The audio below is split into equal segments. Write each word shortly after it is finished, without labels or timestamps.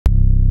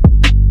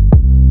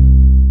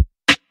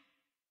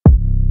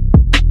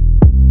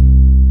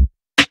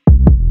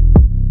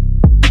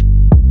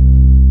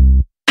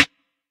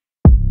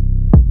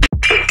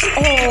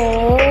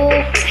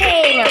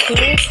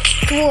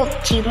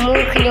chỉ mua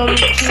nhôm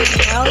chỉ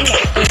nói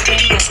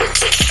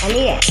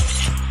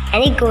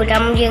anh ấy cô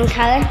đâm dương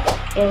thế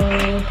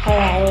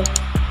là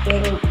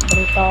dương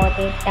bình to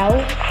thì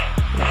đấu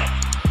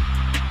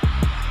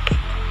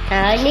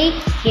ở ní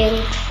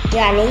dương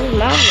ra ní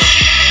máu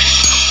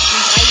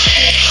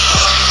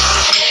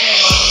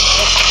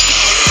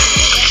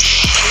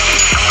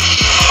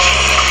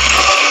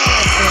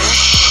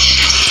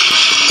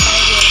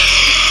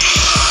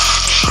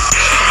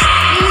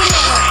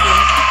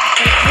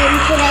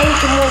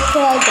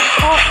chơi được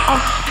tốt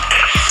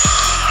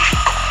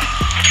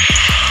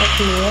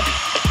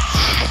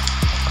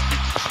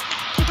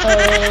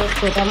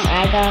của trong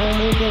ai đang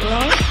mua việc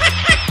nó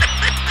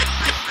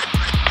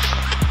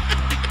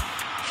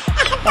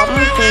bóng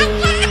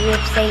từ việc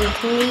xây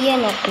thứ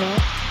nọc nữa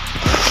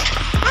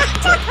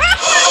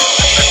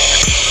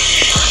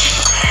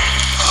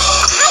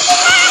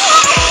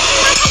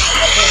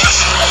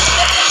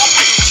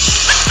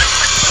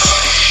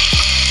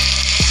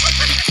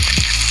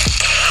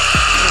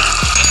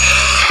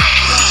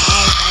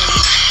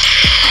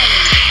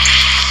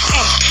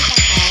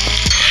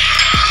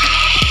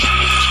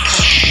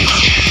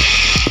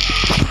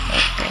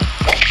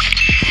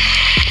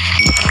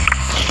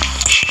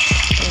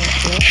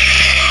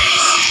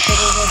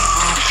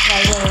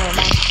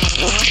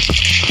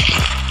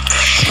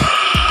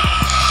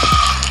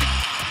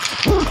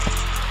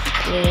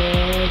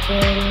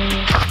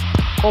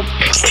cục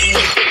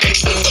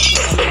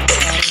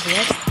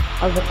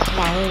ở vực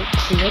đạn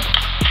thiệt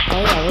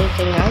đấy là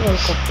cái nó lên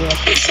cục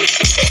được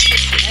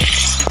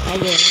bây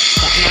giờ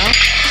chặt nó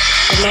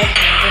cho nên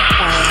cái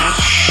tàu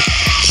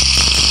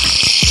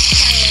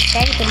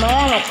cái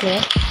mới một nữa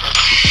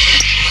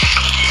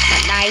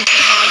đây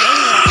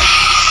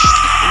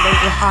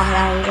đừng hòn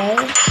lần đấy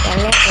cho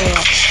nó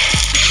được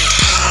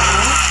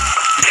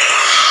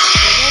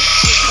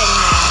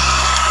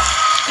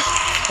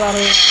còn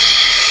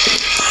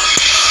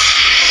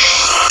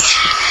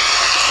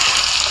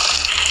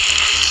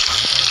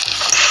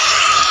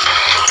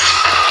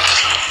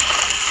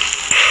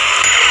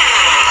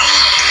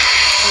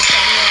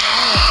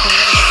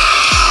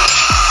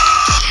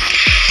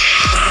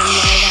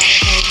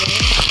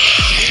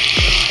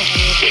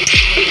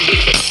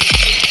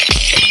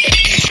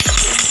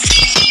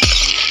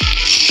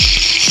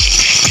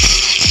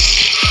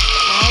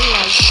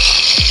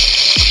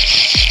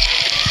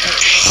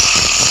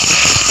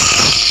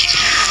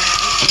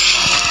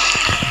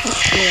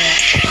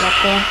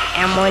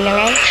em môi nó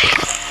lấy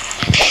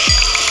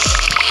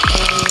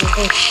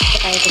cái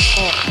tay được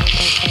cột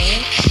thế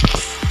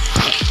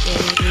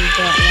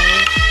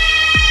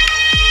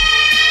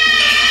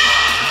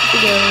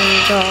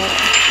đường rồi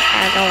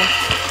rồi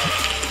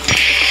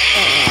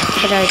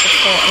cái đời được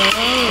cột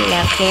nó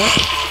là thế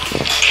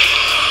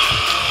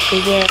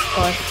bây giờ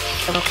còn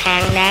trong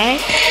khang đấy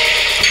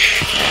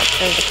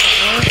từ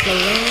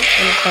mình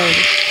từ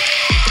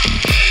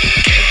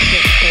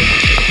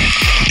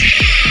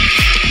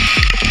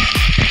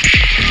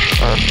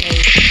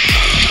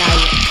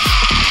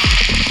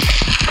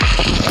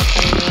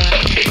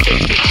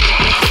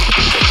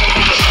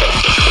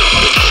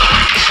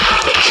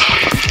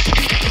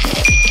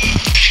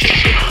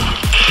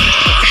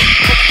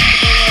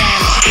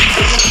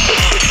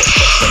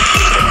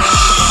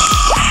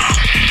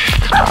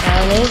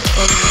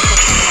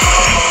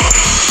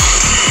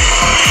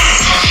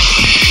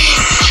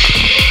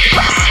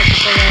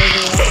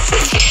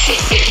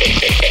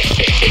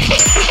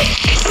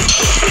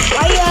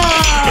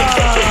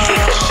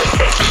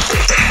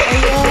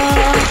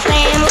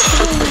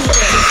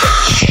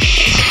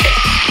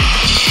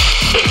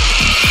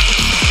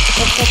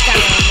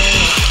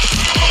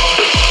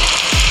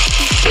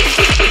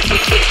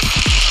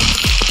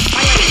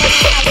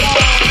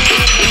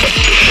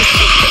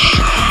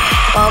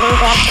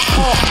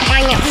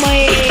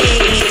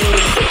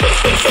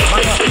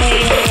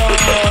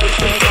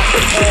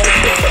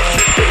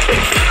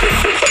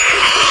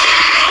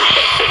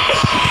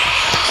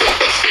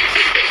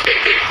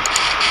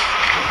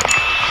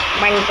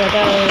bánh của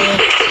đời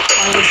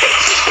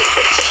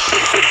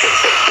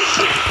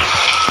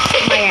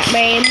mày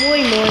bê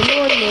muối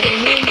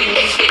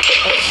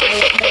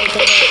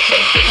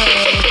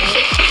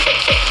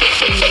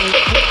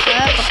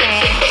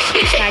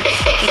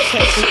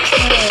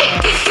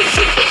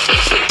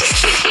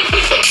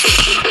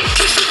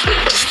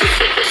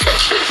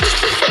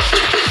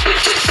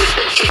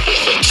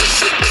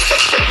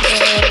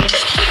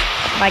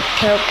bạch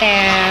theo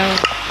cà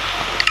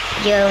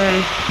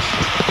dường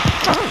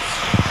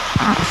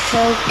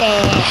theo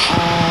cà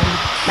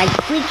bạch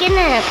quy cái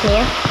này là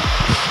kìa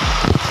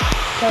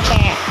theo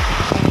cà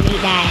đi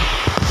đài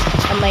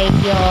mày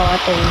do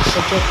từ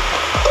sự kiện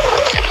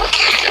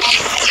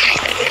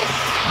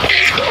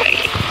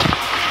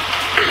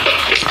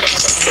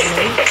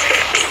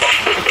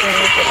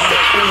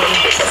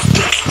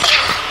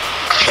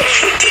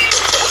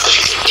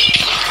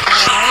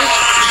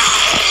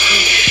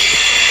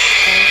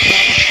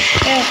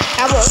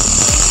Cả bộ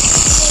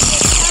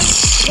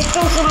cái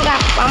con xung gặp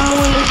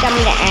 30 trăm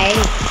đại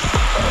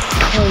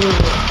thôi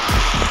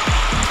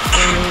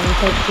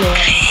thôi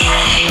kìa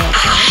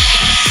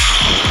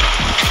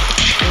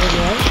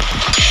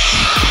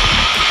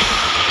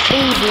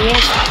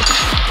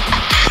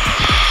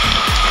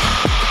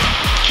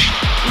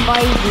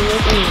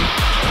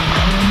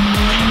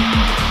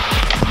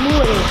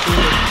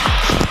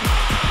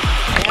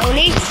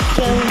នេះ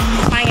យើង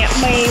បាញ់អា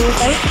បេ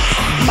ទៅ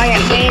បាញ់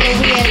អាបេទៅ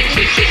វា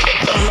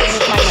អាមេ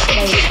បាញ់អា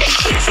បេ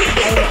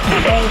ហើយអា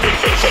បេ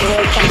ចូ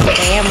លចាំ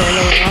តែមួយ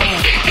នឹងហើ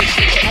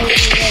យ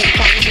យើង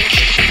ចាំ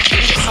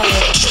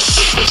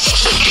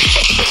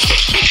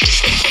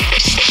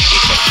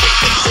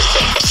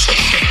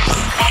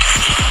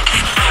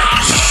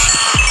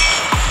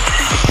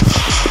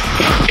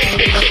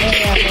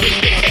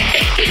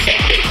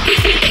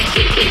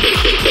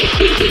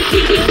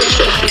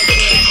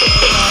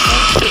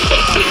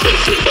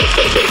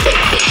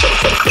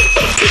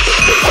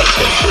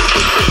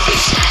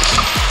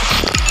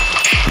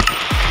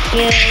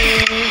យើ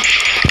ង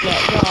អ្ន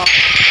កយក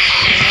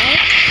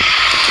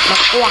ម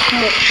កគោះ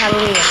មុខខាង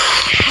នេះ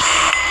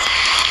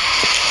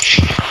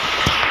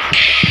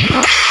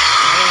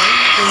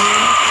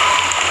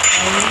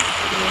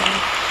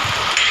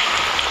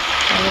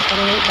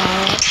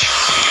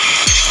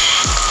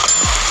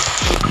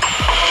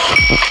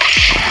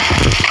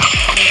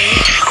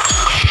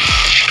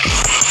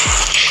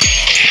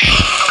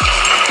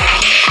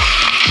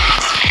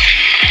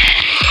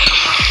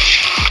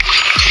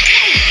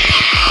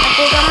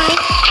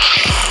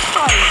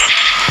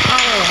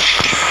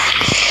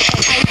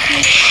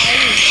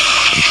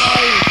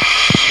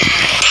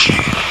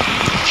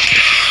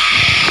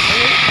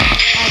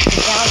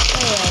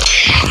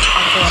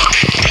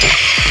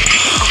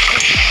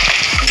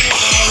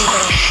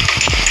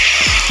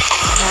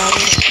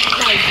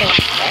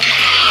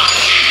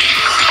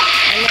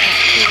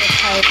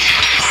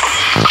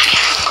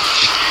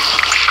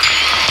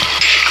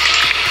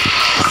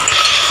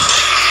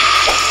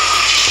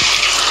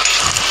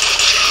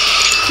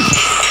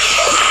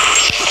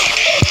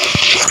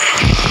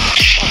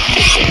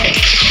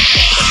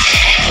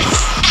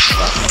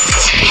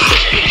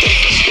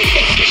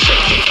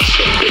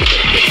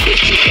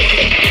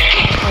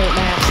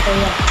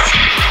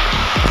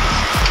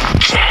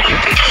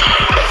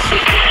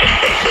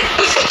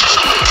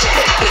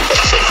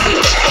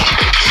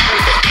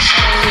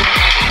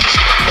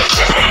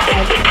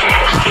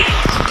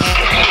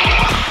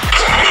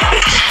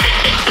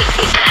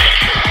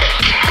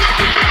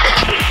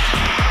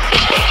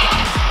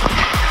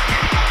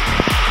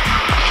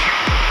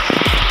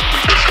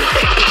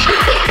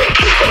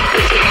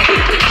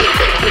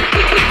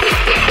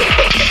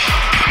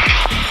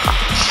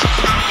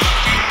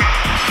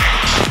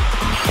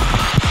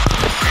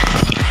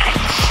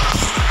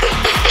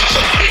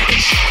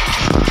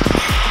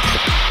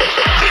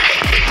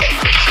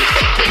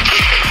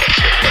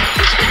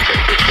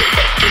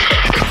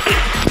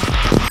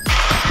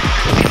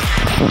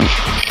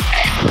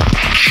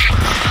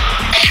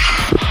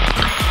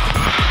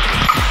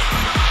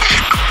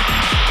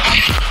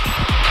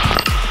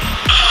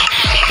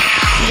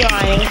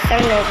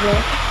tăng lực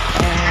nữa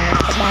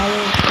các bạn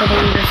có đi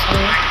được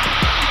sao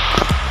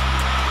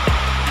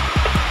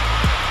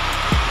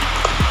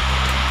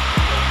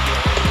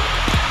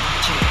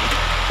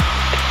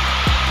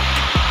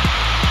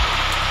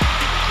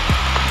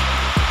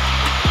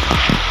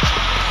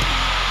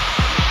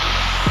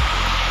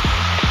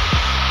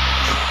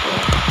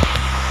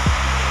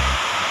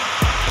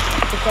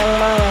trong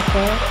mơ là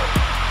thế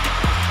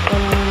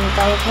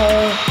con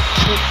theo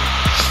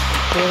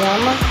thì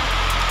lắm á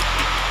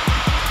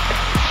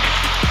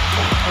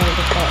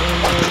thì cậu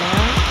người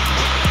nó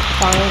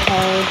con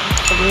theo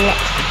cũng lẹ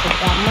cũng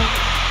lắm á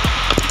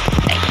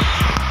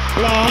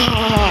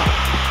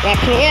nè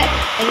kia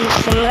anh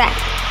sống lại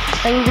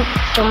anh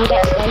sống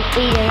lại anh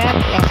ti nữa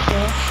nè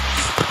kia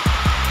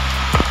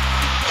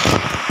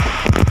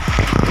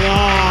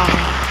yeah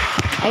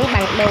anh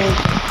bằng đồ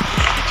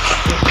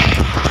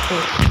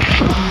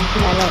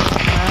là lột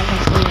nó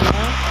thành gì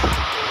đó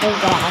bây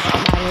giờ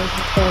các bạn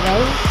từ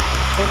đấy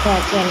cái trò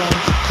chơi này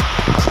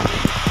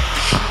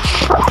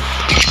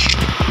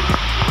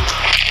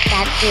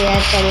ta chia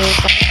từng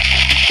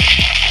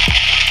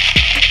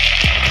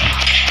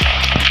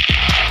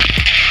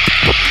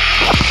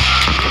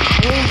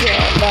những dựa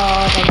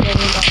đồ để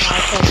dùng vào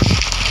mọi thứ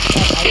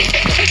và phải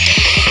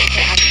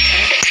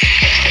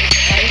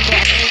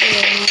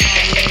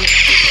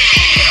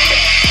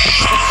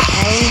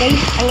anh đi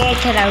anh nghe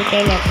cho đầu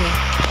tiên này thì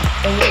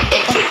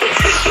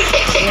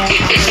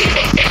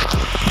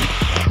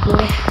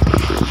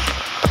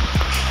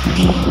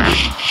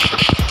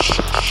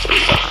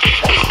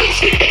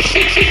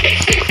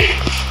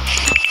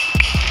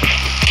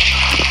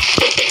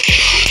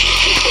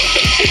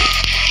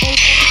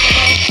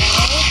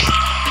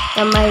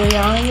mày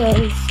nói người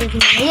xin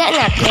nghĩa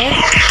là thế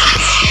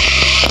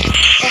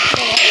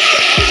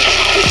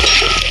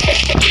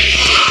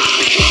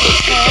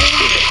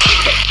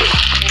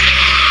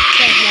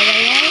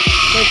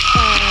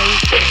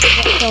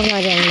không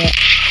là rằng nữa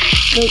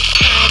được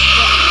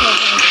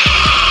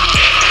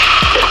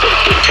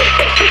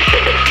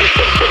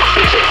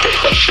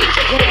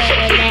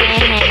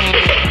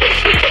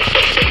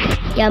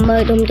giờ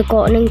mời tụi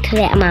cô nâng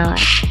thẻ màu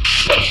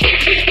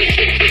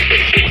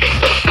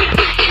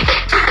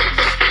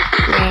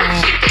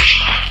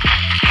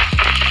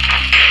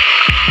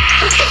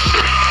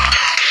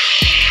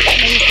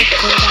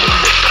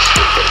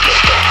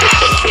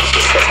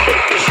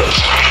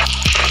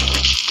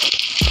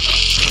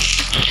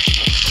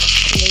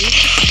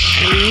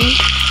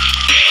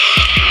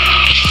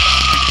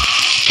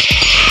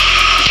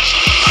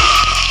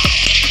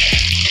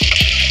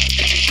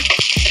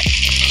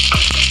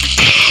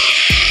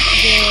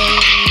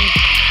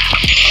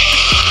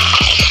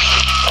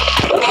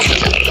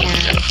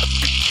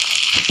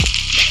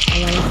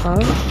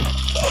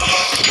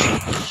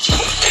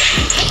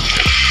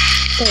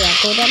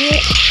cô đâm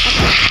nhé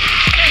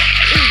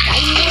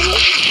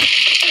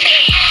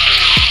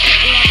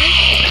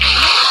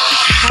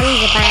thân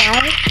của bà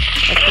ấy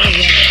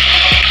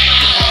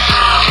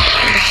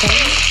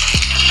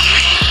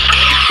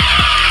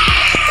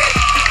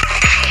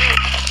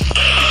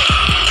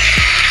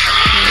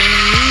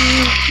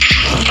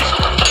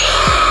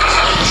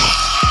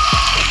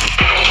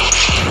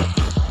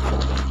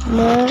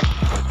mơ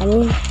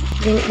anh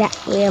dương đặt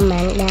về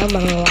mạng đau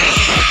bằng ngọt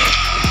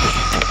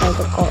phải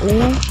có cột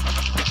nữa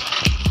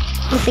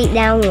nó bị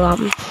đau ngọt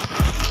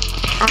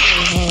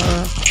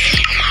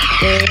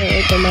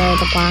để tụi mơ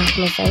tập qua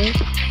nó sẽ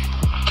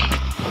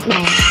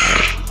đau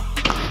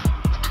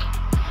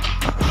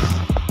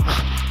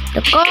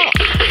được có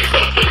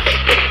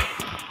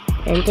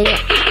đến chưa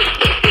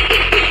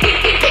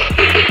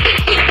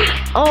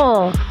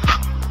ô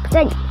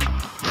đây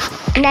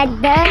này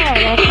đây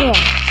là kìa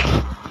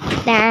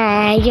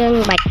ta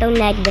dương bạch tôi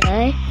này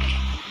để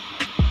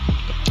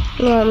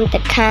ngon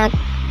tịch hạt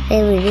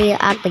để video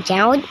ăn của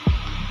cháu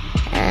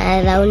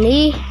đầu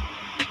ní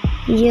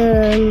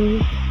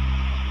dương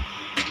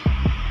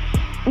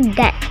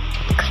đặt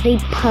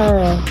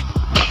creeper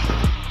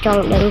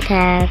trong đằng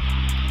thà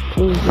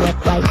việc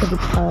quay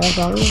creeper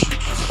vẫn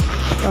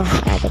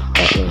ta được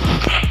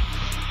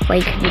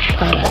quay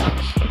creeper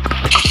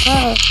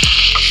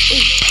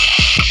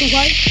tôi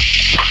quay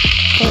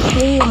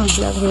thêm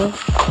được rồi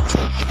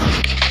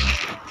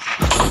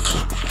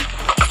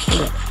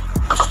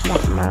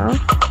đặt nó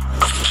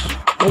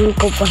lên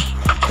cục rồi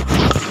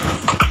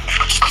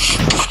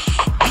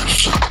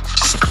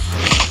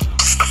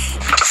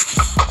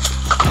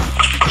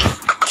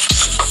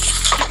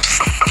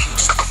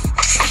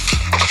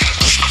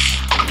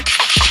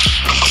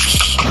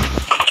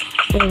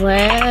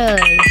wow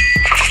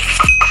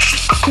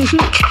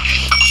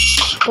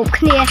cục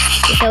kia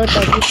tôi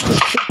tự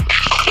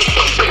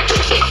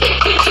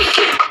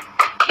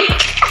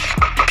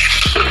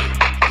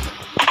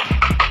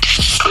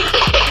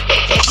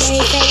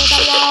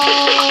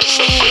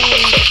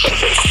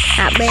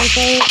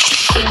ABC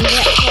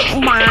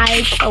cũng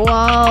bài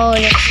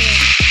ôi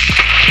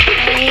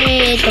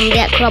tụm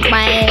đẹp crop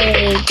bài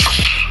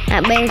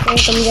ABC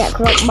tụm đẹp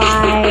crop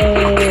bài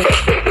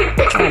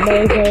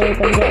ABC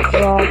tụm đẹp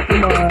crop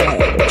bài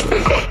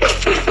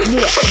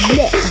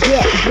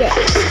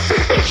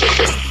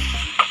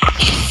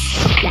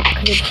đặt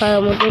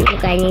creeper một chút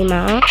cái gì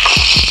mà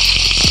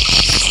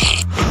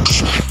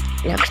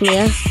đặt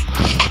nữa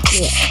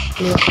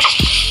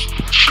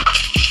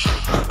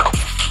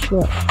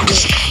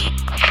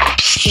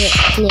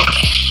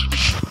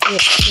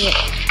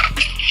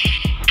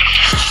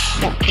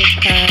đặt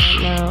creeper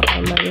nào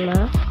ở mình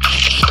nó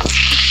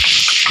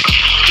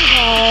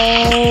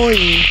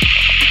rồi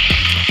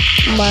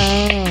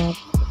ba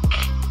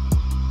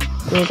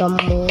tôi cầm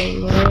mùi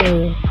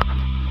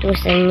tôi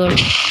sẽ nhìn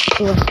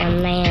tôi sẽ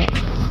nè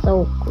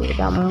tôi cũng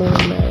cầm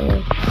mùi nữa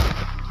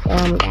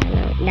làm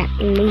đặt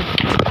đi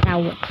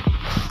sau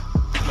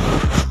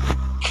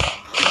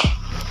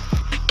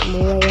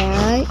mùi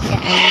ấy để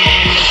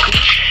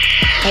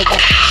anh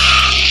làm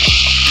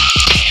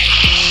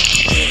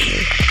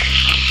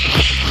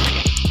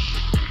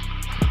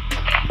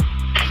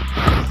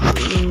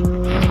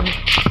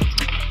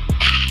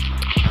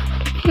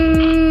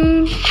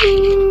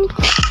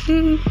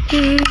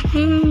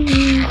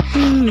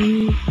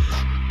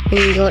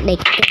mình vô địch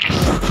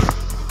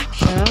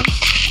đó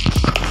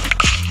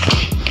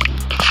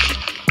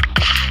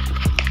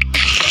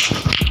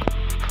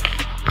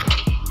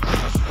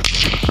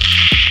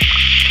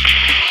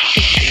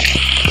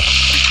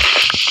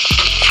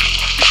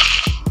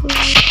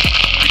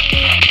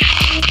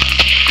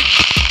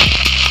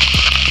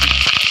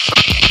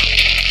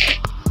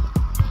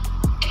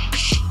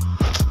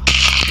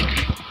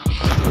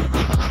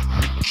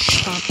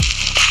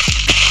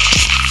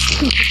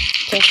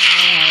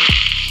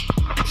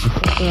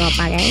ngọt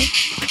bà đấy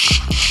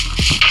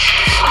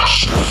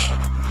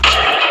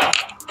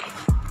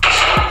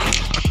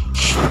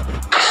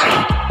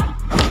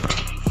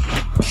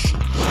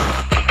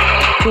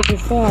thì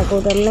xe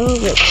cô đâm nắng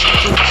vậy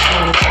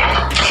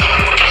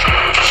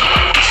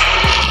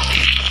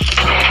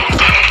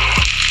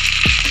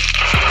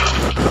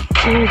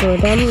rồi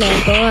đâm nè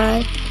cô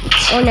ơi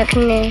ô nè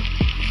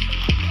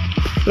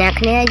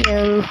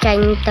dương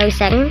tranh tôi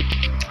sẵn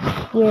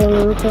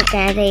dương cho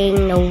cả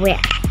riêng nụ vẹt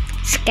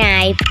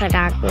sky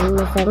product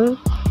nó sẵn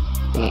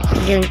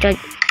dương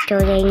cho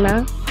riêng nó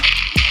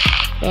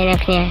đây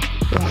nè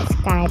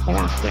sky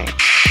product này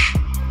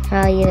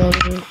thôi dương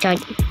cho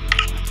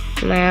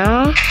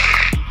máu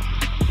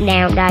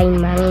đào đầy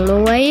mặn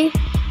muối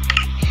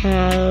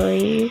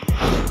rồi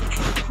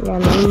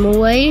làm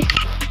muối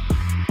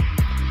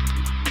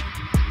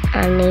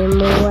ăn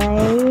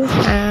muối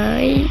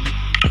ấy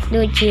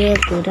đôi chia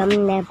của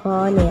đâm nè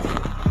po nè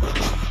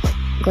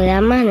của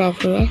đâm á nè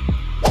kìa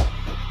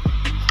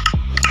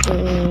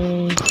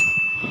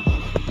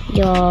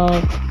giờ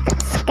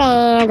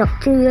scan đọc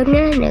chưa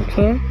nữa nè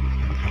kìa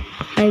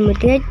hay một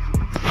tiết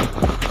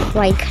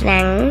quay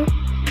khăn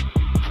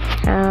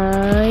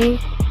rồi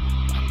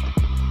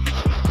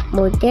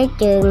một cái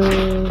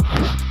trường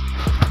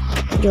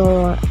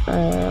vô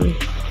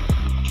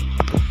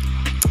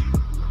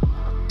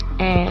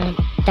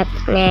tập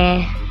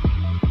nè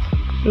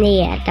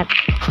nè tập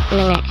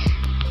nè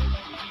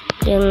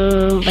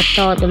trường bắt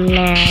to tầm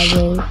nà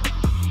rồi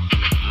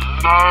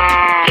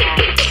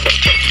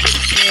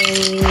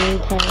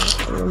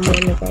mua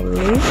được cái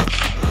ní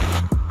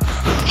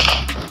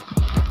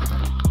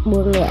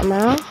buông nhẹ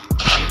máu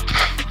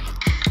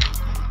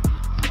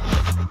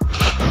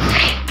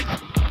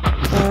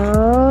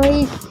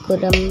ơi của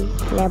đầm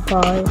là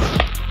phôi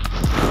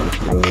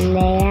mình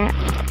nè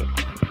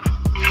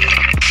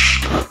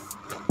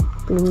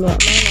mình nhẹ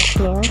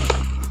máu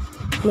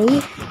nhẹ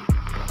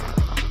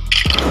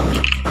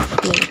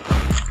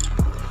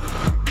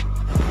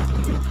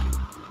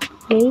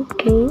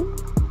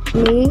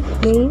ní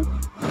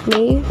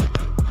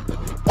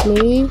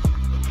ní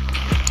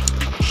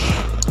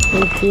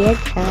mình chia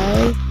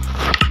tới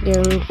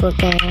đường của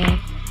cả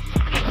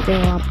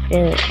gặp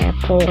được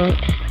phun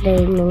từ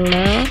nung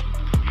nó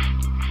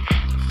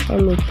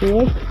mình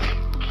chia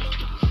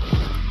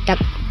tập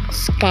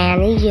scan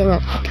ấy dương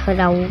thôi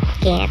đầu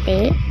kẹt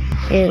đấy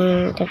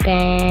đường tất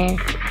cả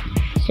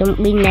dùng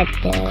pin nè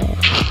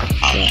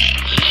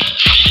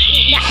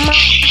đã mất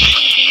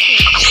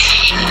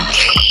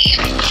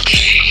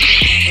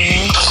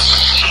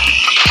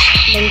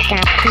bên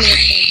cạnh kia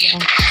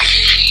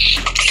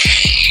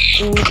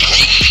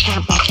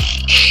cặp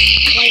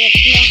quay được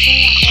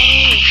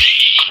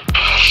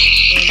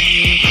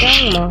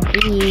nó một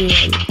gì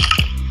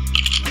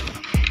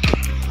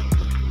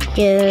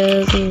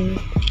chưa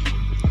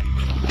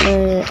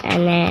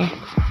nè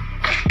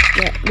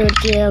đôi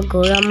chưa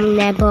của ông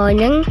nè bôi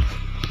nắng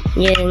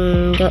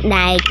nhưng chỗ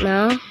đại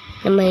nó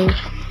mình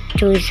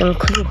chui xuống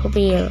không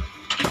biết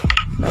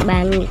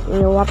bạn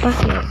ngọc á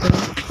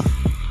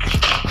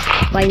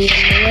quay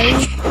lấy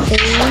tí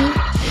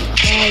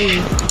đây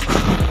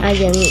bây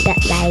giờ đặt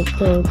đại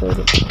thường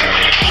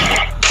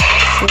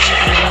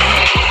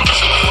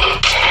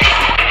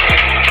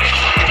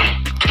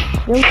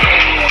đúng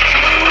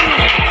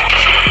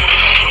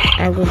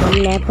của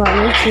mình nè phone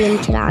với chim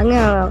chả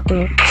ngờ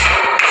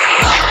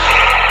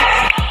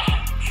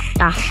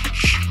đó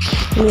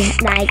như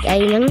đại cây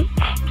nắng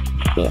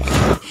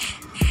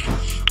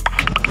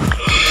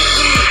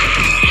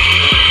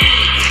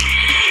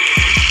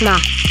mà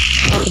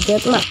không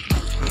chết mà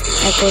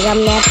ai cứ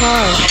găm nè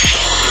thôi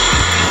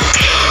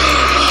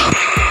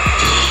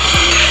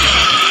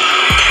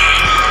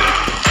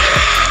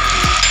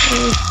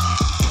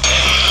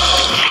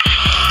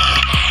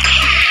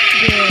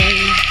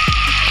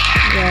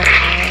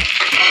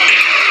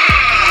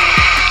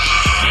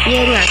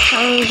dương là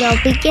không do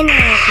biết cái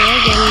nào thì nó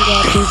dừng về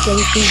từ chân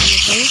kia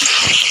đấy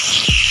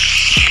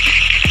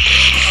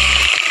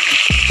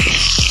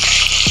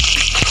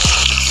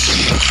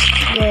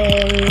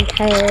dương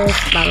theo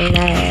bằng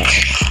này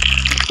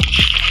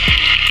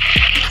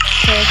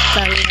theo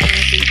bằng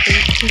này thì tôi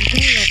không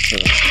biết là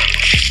được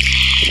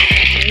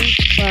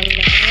còn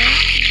nó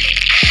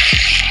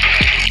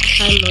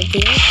hai một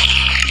tiếng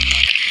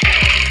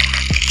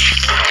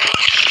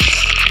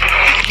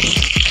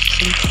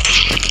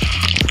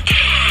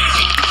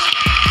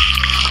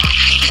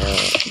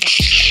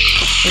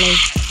này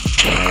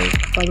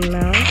quanh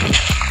nó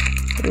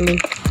này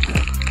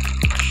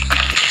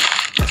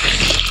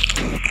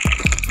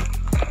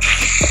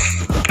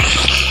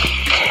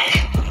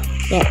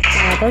nè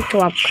có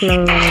chụp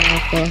nằng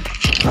kìa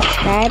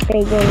đấy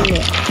bây giờ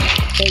nè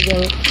bây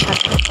giờ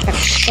thật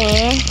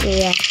té thì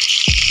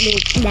đi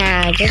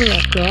đào cái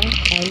nhạc nữa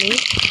tại lý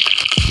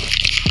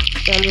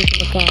trong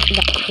cả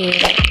đặt thì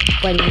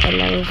quanh cái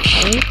năng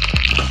sống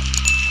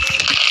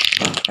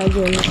bây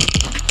giờ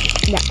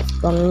đặt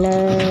còn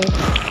nơi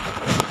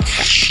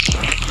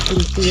tìm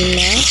tiền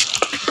nó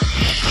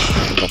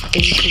một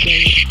tìm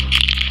tiền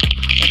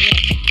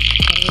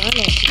còn nó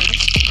này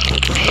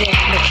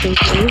một tìm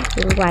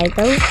tiền quay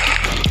tới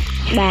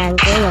bàn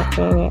cái ngọc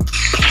này nè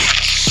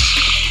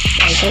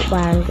quay tới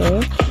bàn cái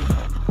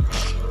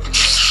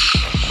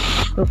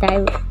người ta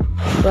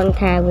quan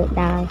thà việc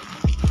đài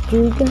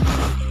chứ chứ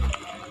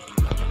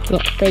nè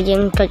bây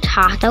giờ tôi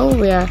thả tấu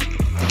vừa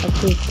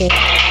thì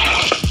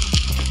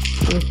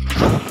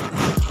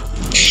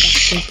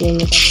tiền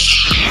như vậy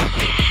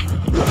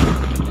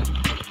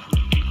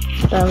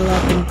còn là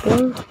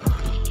tiền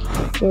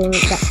tiền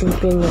đặt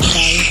tiền như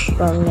vậy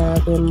còn là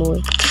tiền mùi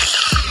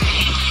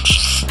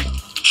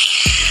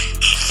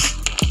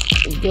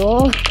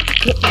vô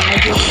cái đại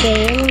gì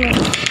chén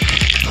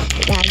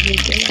đại gì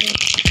chén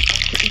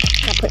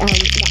cặp phải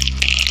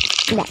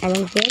đặt ăn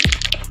chết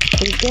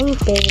thì chén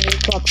tiền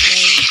cọp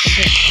này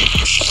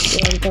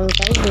rồi chân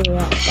tới vừa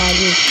đại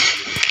gì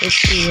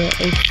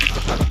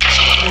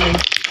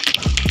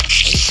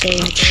tiền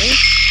thế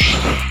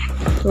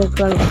rồi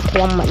còn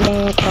còn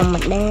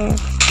mặt đe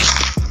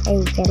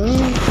em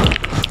trắng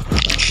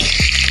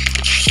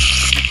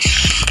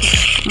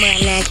mà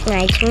là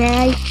ngày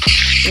ngay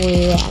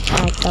vì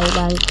tại cầu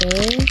bàn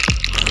kế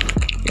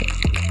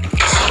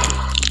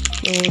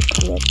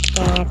việc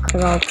ta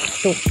crop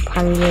chụp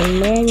thành viên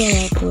mé nha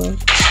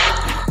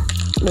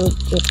được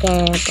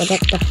cái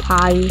project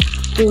file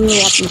đi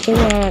ngọt chứ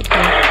nghe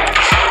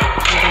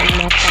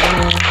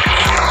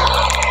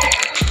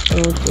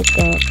được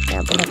cái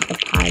project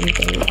file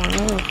cái đó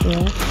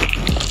nhé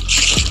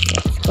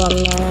còn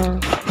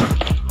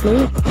ní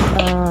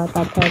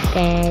tại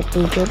cái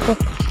từ trước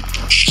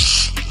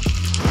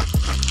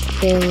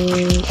trên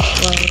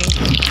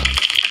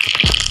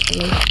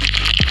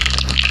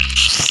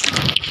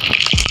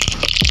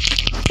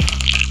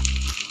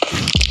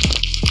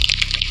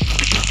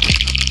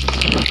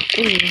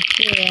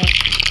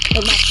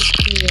các bạn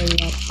nhiều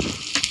nhật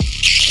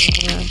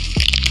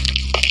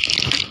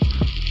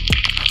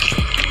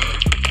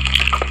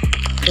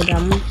từ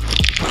đấm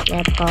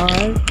là có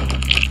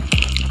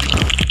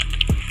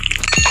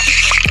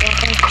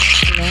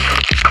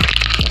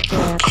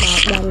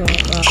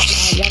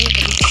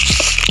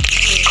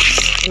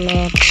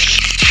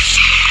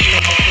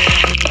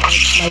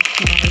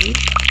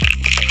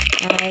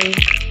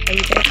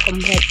không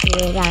phải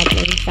người làm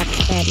mình sắp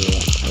xếp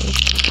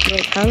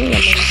người thắng là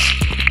mình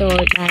rồi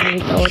làm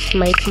video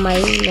mấy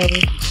ngày nhiều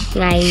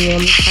thay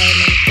mình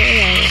sẽ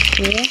là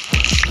phía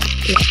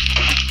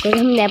tôi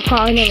không đẹp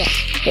thôi nên là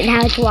để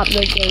thao chụp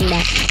được chuyện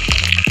đẹp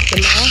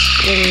thì nó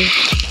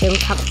đừng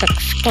thật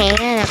ké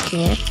là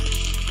nhé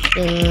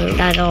đừng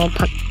đà đồ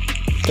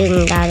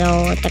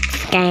thật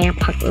ké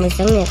thật mình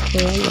sống nhật kia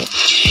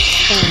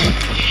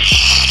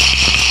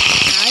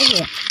nói gì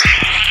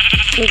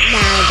được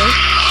đài đấy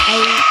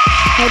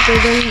hay tôi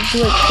đừng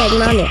vui cạnh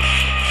mau nè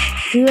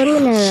hướng cái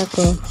này là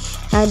của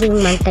hai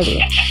đừng mang cạnh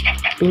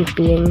bình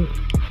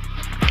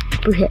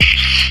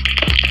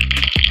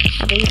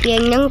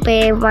tiền nắng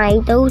về vài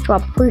tấu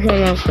chọc với cái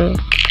này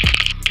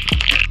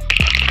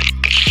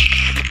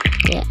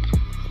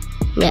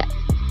nè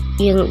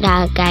dừng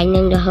đài cài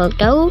nên được hợp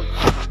đấu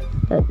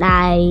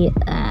đài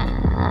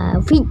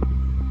vít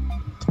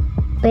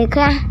về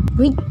khác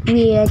vít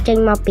vì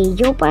chân mà bị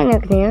dốt á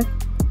nè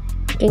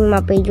chân mà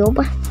bị dốt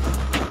á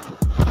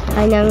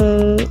hay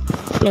năng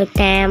được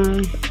tam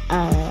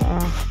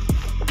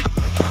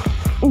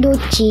đôi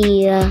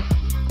chìa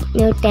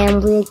nếu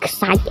tam việc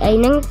sạch ấy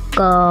nó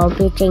cờ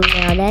về trình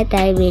nào đấy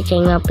tay về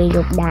trình mà bị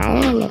dục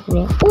đá nè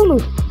nè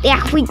đẹp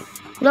vịt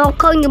rồi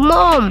khơi như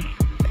mồm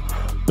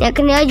nè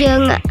cái nhớ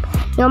dương ạ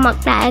nó mặc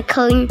đại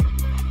khơi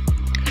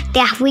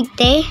đẹp vịt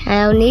tế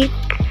hào ní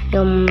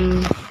dùng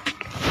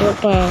được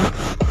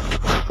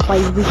quay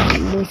vịt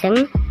đưa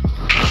sáng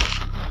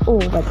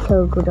vật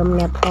thư của đồng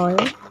nẹp thôi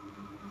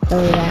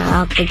từ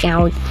là cái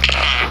chào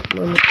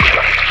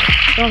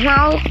rồi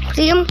mau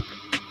kiếm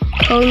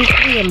hơn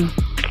kiếm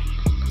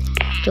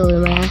trời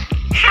mà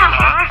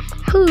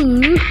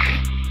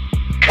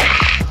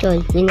trời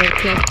cái này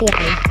nó kẹo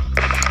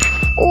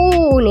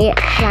nè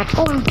là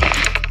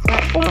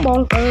cung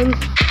bông cơm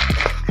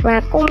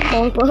và cung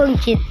bông của hương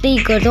chị ti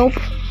cờ rốt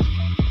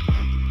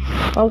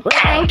còn cứ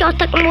ăn cho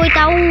thật mùi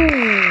tàu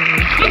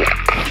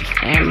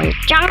mình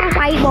trắng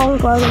quay bông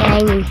của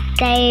này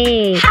tê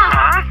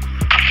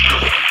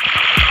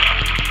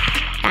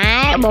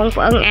đấy bông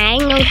của ái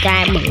nó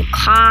cài bằng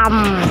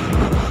khom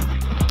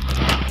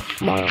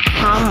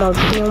một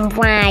nhung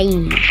vai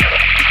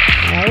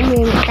ở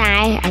bên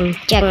tay ăn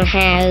chân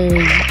hào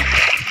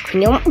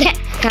nhóm đất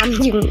cầm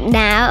chừng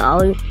đá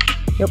rồi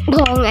lúc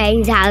con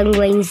anh giờ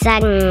quyền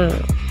xanh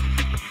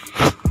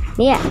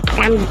nè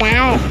cầm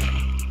đá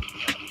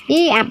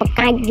với áp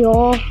cay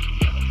vô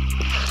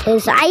từ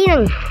sấy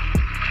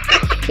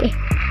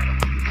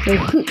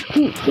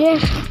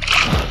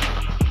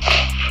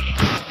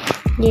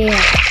nè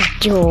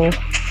chùa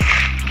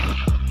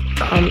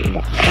không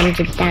cầm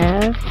chụp tớ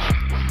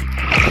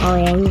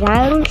hồi anh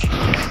lớn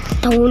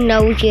thu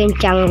nâu trên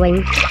trần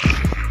mình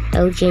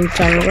từ trên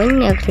trần quýnh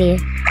được thì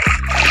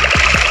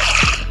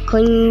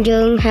khuyên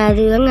dương hai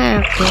đứa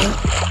nào kìa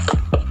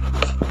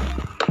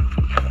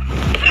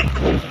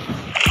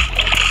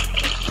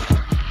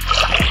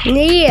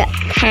nè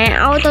hạ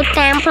ô tô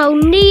tam đâu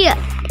nè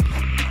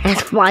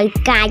vội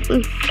cạch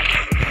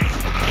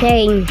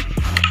kền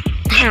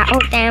hạ ô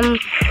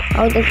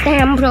tô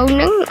tam đâu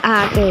nứng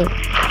kìa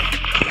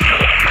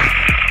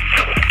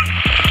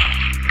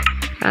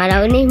ở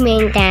đâu ní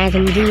men trà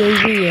thùng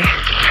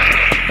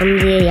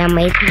gì à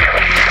mấy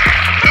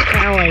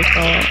sao rồi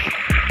có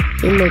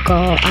thì mình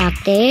có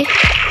tế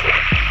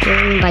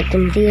nhưng bài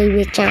thùng gì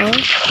với cháu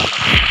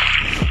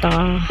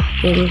to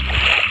nhưng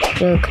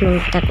chưa không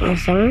tật nó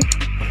sống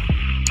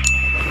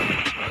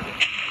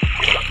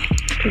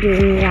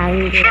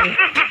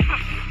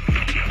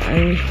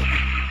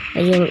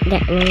dừng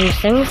đặt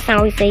sống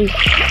sau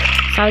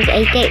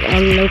ấy cái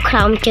anh nó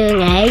không chơi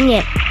nghệ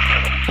nha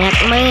đặt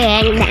mấy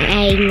anh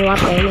đại ngọt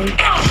rồi mình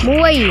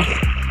mui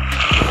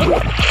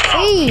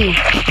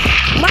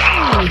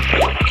băng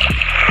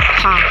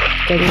họ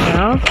chừng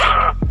đó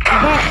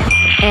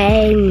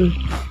em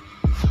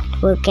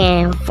vừa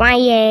kè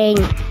phai em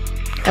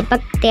cái bắt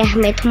te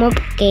mấy thùng mốc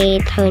kê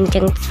thơn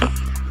chân sắp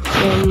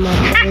nhưng mà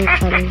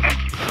thơn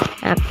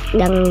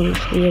đăng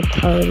như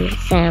thơn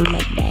xa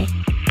mặt đấy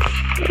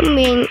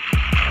mình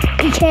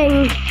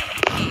trên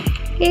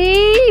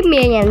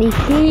miền nhà đi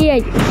kia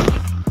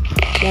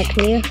là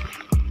kia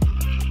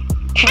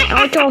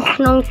áo cho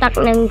non tặc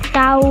nâng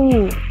tàu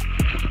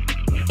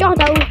cho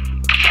đâu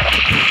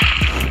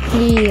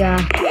gì à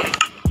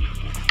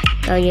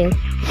rồi gì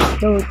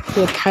tôi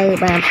thiệt thơ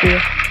bà kia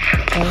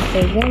còn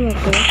tôi rất là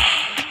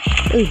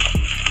tôi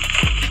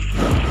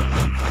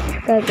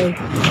coi kìa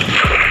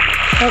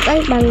tôi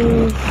ấy bằng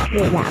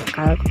người lạ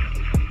cợt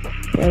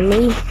rồi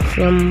mi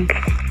nhầm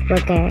và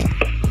cả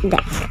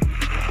đặt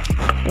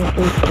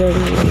tôi chơi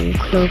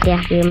không kẹt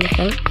gì mà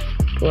sáng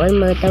của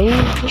mơ tấu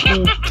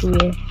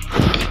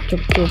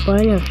chụp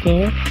với được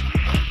kìa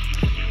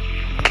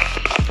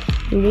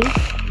đi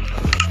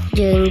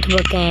dương thua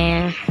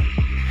cả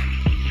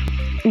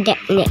đẹp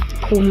nè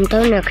khung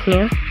tới được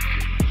nữa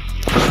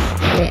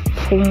đẹp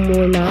khung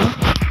mùi nó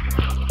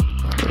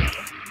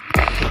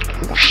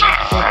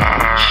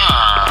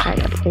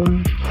ada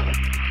khung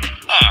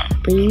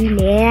bí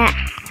nè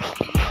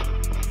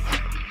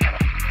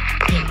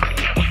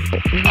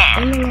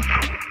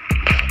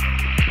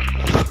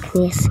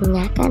nè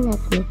ngã cái này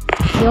nè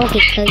vô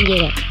kịp hơn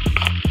gì nè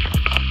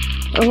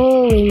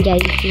ô mình dậy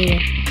nè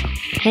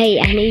hey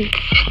anh đi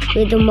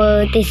với tôi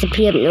mơ tôi sẽ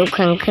phim nó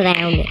khẳng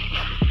khao nè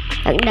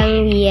bạn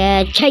đang vì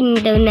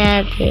tranh đâu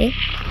na thế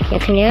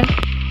nhạc nhớ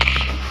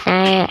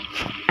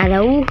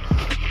đâu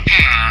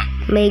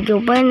mày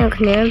chụp với nó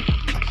nữa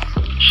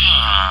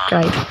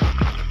rồi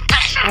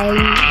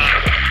anh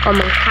còn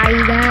một thay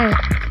ra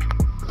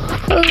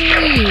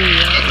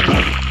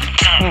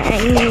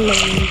anh mình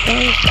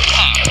cái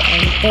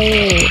anh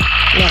tê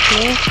nhạc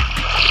nhớ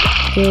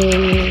thì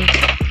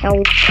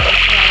đâu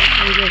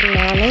dương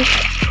nào đấy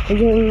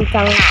dương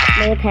trong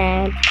mê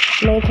thà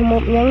mê thêm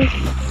một nhấn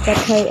cho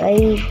thời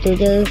ấy từ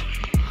từ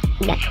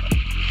đặt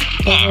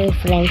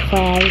phèn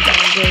phèn còn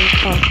dương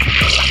không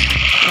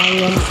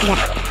anh em đặt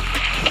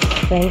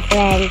phèn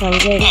phèn còn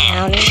dương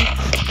nào đấy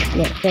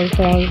để phèn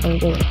phèn còn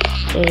dương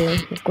thì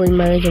cùi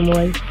mơ cho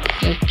mùi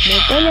được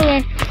tới nữa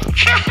nghe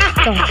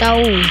còn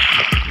câu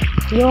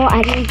vô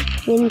anh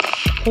nhưng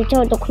thấy cho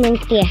tôi không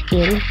kẹt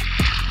chuyện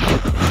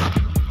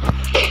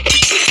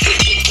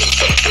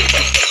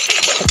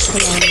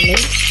làm lý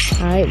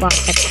rồi bỏ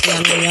thật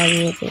làm rồi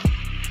như thế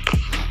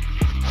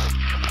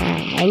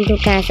anh cho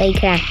ca xây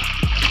ra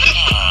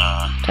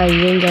rồi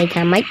dương rồi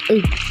thả mấy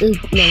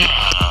nhận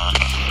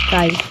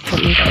rồi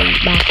thịnh rồi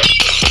ba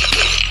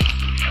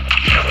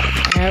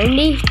ở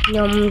đi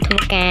nhôm thua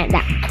ca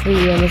đặt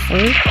rìa mà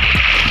xuống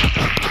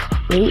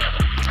đi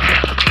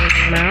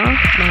máu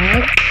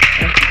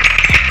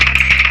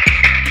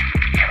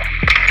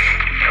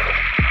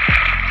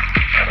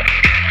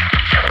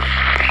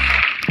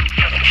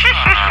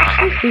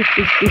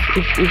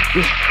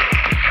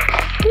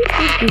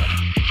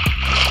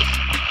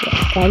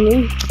cái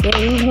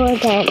ní thôi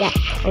cả đặt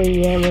ôi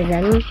mà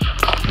dẫn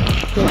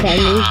như cái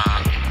ní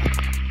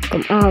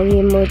cũng ao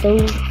như mơ tu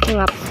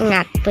ngọc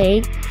ngặt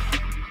về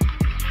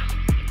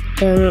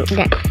đừng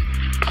đặt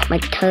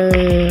bạch thơ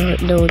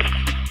đồ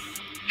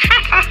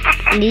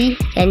đi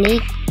cái ní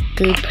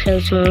cứ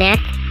phơi xuống ngát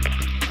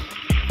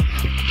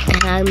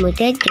hai một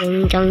tết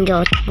chừng trong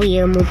giọt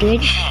vừa một tết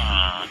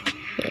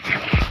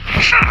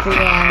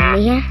vừa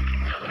nhé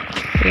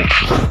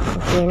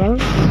nắng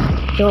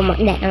cho mặt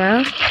đẹp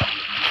nó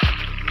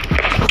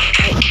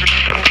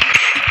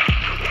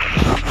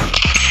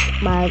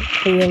ba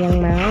kia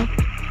nhân máu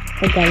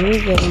cái cảnh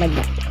dùng mình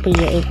đặt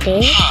bìa y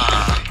tế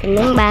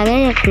nướng ba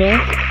cái nữa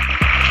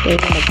thì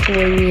mình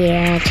chui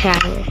nhà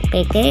trăng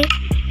cái kế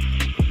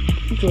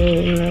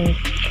dùng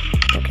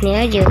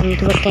nhớ dùng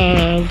thua cà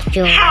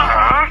dùng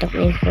tập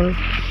này không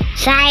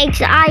sai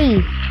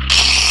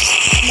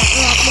đặt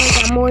ngọt môi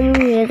cả môi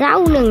người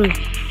rau nừng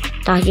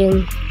tỏ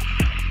dừng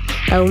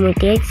tàu một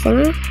tiết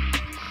xứng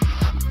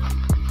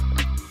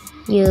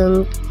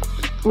dường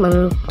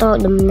bằng to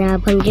đùm nào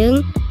phần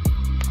dứng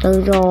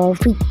từ rồi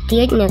phi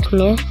tiết nè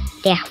nữa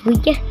đẹp vui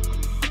chứ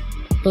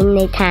nên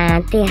này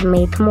thả tiền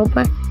mày không mốc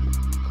á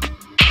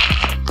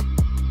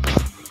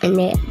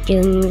nè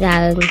chừng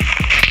giờ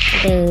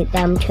từ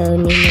đam chờ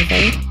này mà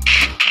thấy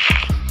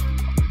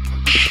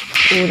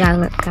u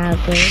đang cao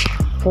tới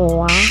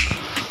quá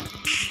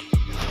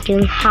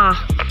chừng ha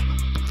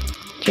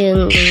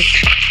chừng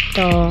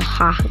to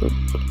ha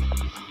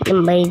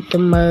đâm bay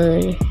đâm mờ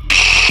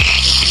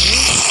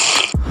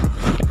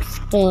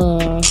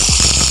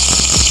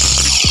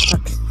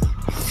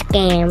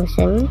scam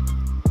xứng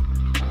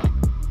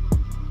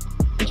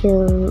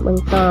chừng bằng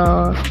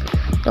to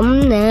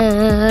cấm nè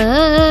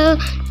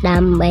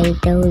đam bay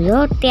từ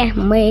rốt te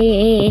mê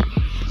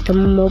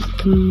thum một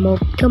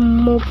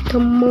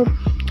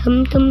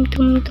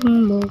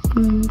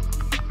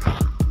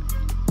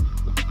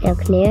đặc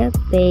nghĩa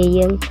về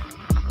dân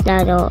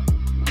đa độ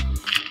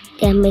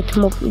em mê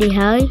thum một đi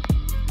hơi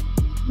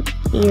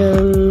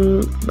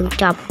dương bằng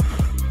chọc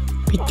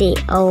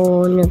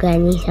video nữa cái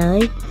như thế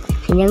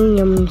thì nhấn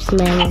nhầm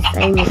smell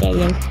tay như cái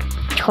nhấn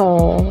cho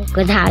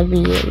cái thải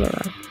vì nữa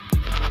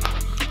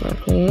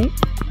ok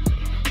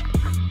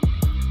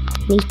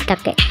đi tắt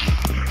cái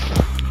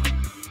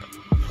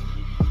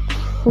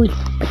ui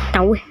bắt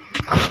đầu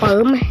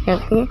bớm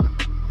được nhé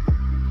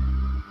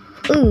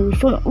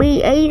xuống bi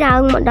ấy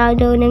ra mà đôi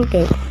đôi năng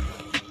tiệt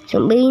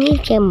zombie ní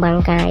xem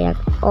bằng cài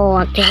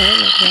o cho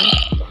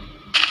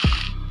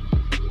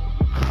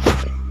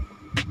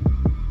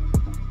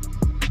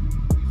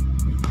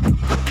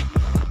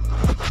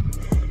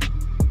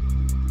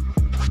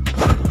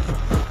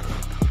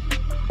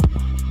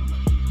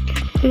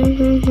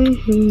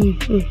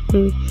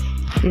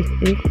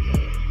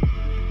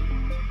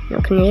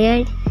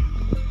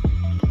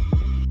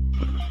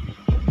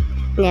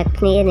nè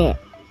nè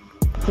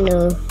nè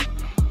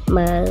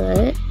mà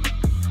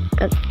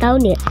rất tấu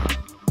nè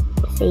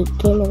xì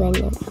kia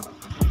nè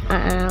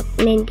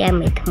nên cả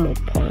mấy một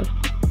phần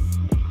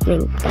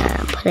mình cả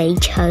play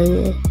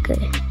chơi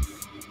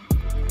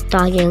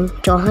to dừng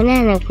chỗ hết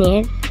nè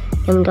nè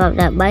em gọi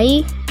là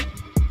bấy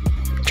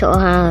chỗ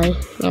hơi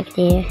nè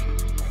kìa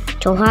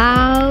chỗ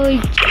hơi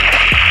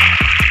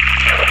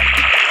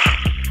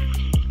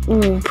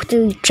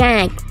từ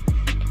trai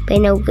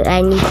bên đâu cứ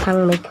ai đi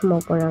phăng mấy một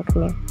con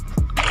nè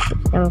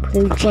đang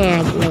từ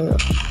trai nữa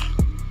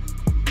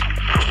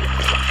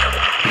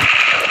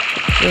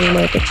nhưng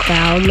mà cái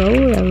cào nấu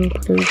đang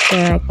từ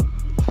trai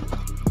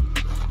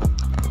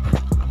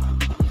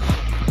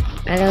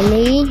ở đâu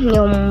ní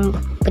nhung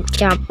bịch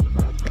chọc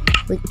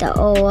bịch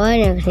tổ á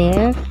nè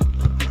sẽ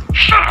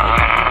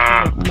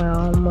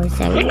màu màu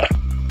sáng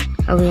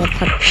ở nhà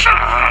thật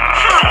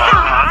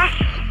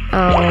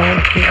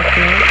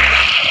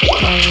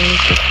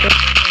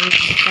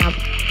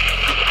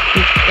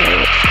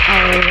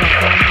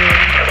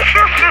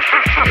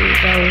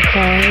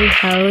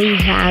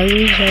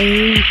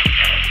hơi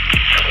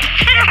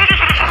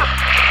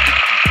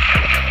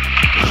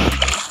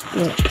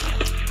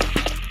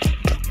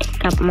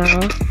cặp máu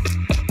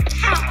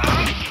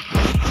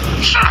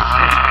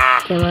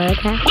cái mới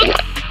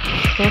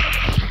khác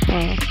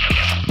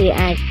vì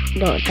ai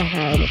độ ta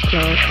hại được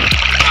rồi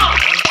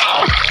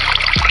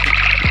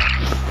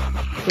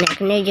nè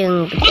cái này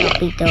dừng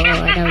chọc bị tổ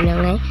ở đâu nè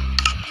ấy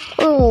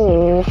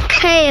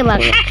ok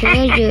bằng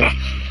cái dừng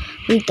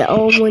bị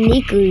tổ muốn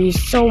ní cười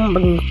xôm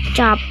bằng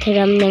chọc thì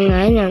làm nè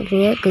ấy nè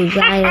cái cười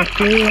gai là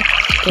cái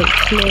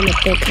này là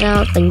cái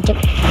cao tính chất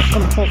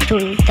không phải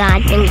chúng ta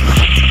nhưng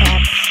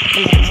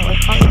mình hồi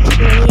con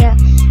kia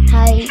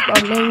hay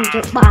bọn mình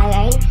chụp bài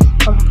ấy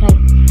không phải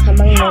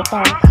bằng người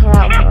ta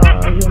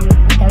không dùng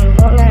đừng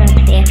có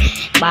nghe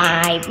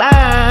bye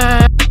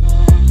bye.